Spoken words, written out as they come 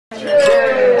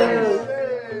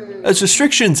As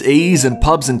restrictions ease and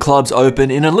pubs and clubs open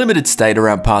in a limited state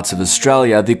around parts of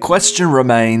Australia, the question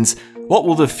remains, what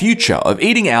will the future of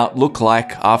eating out look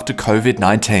like after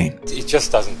COVID-19? It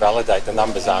just doesn't validate, the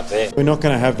numbers aren't there. We're not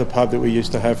going to have the pub that we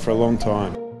used to have for a long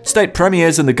time. State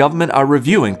premiers and the government are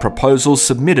reviewing proposals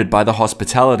submitted by the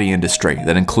hospitality industry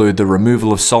that include the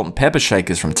removal of salt and pepper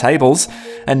shakers from tables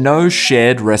and no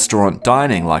shared restaurant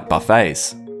dining like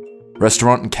buffets.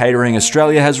 Restaurant and Catering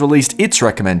Australia has released its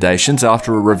recommendations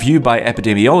after a review by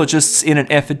epidemiologists in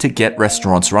an effort to get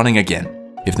restaurants running again.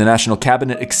 If the National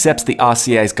Cabinet accepts the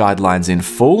RCA's guidelines in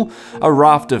full, a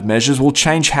raft of measures will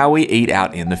change how we eat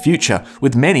out in the future,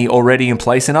 with many already in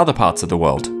place in other parts of the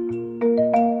world.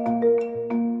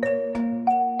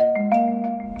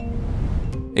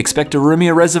 Expect a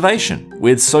roomier reservation,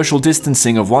 with social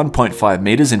distancing of 1.5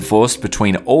 metres enforced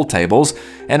between all tables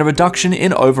and a reduction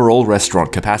in overall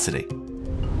restaurant capacity.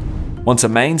 Once a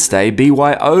mainstay,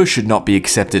 BYO should not be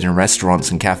accepted in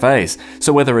restaurants and cafes,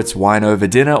 so whether it's wine over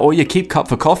dinner or your keep cup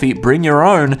for coffee, bring your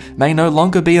own, may no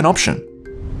longer be an option.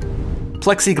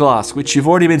 Plexiglass, which you've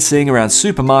already been seeing around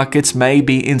supermarkets, may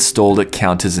be installed at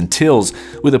counters and tills,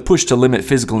 with a push to limit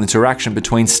physical interaction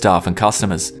between staff and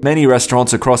customers. Many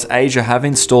restaurants across Asia have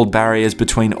installed barriers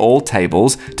between all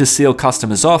tables to seal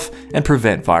customers off and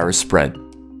prevent virus spread.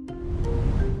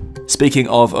 Speaking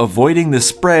of avoiding the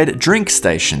spread, drink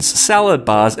stations, salad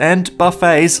bars, and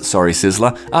buffets, sorry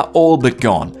Sizzler, are all but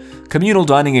gone. Communal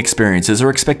dining experiences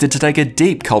are expected to take a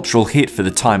deep cultural hit for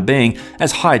the time being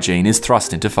as hygiene is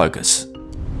thrust into focus.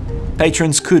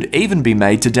 Patrons could even be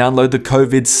made to download the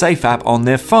COVID Safe app on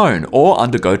their phone or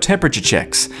undergo temperature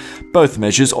checks. Both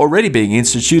measures already being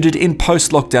instituted in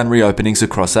post-lockdown reopenings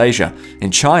across Asia.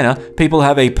 In China, people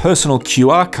have a personal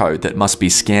QR code that must be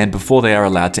scanned before they are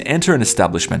allowed to enter an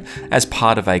establishment as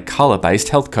part of a colour-based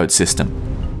health code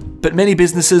system. But many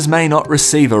businesses may not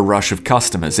receive a rush of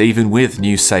customers, even with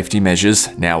new safety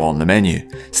measures now on the menu.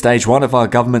 Stage 1 of our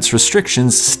government's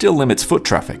restrictions still limits foot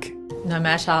traffic. No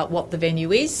matter what the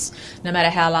venue is, no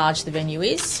matter how large the venue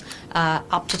is,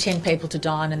 up to 10 people to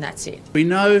dine and that's it. We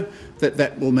know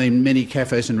that will mean many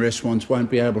cafes and restaurants won't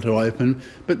be able to open,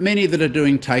 but many that are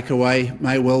doing takeaway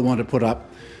may well want to put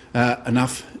up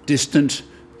enough distant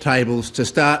tables to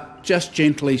start just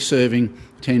gently serving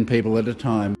 10 people at a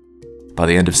time. By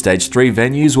the end of Stage 3,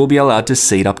 venues will be allowed to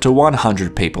seat up to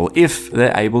 100 people if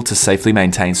they're able to safely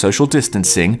maintain social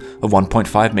distancing of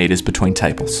 1.5 metres between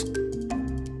tables.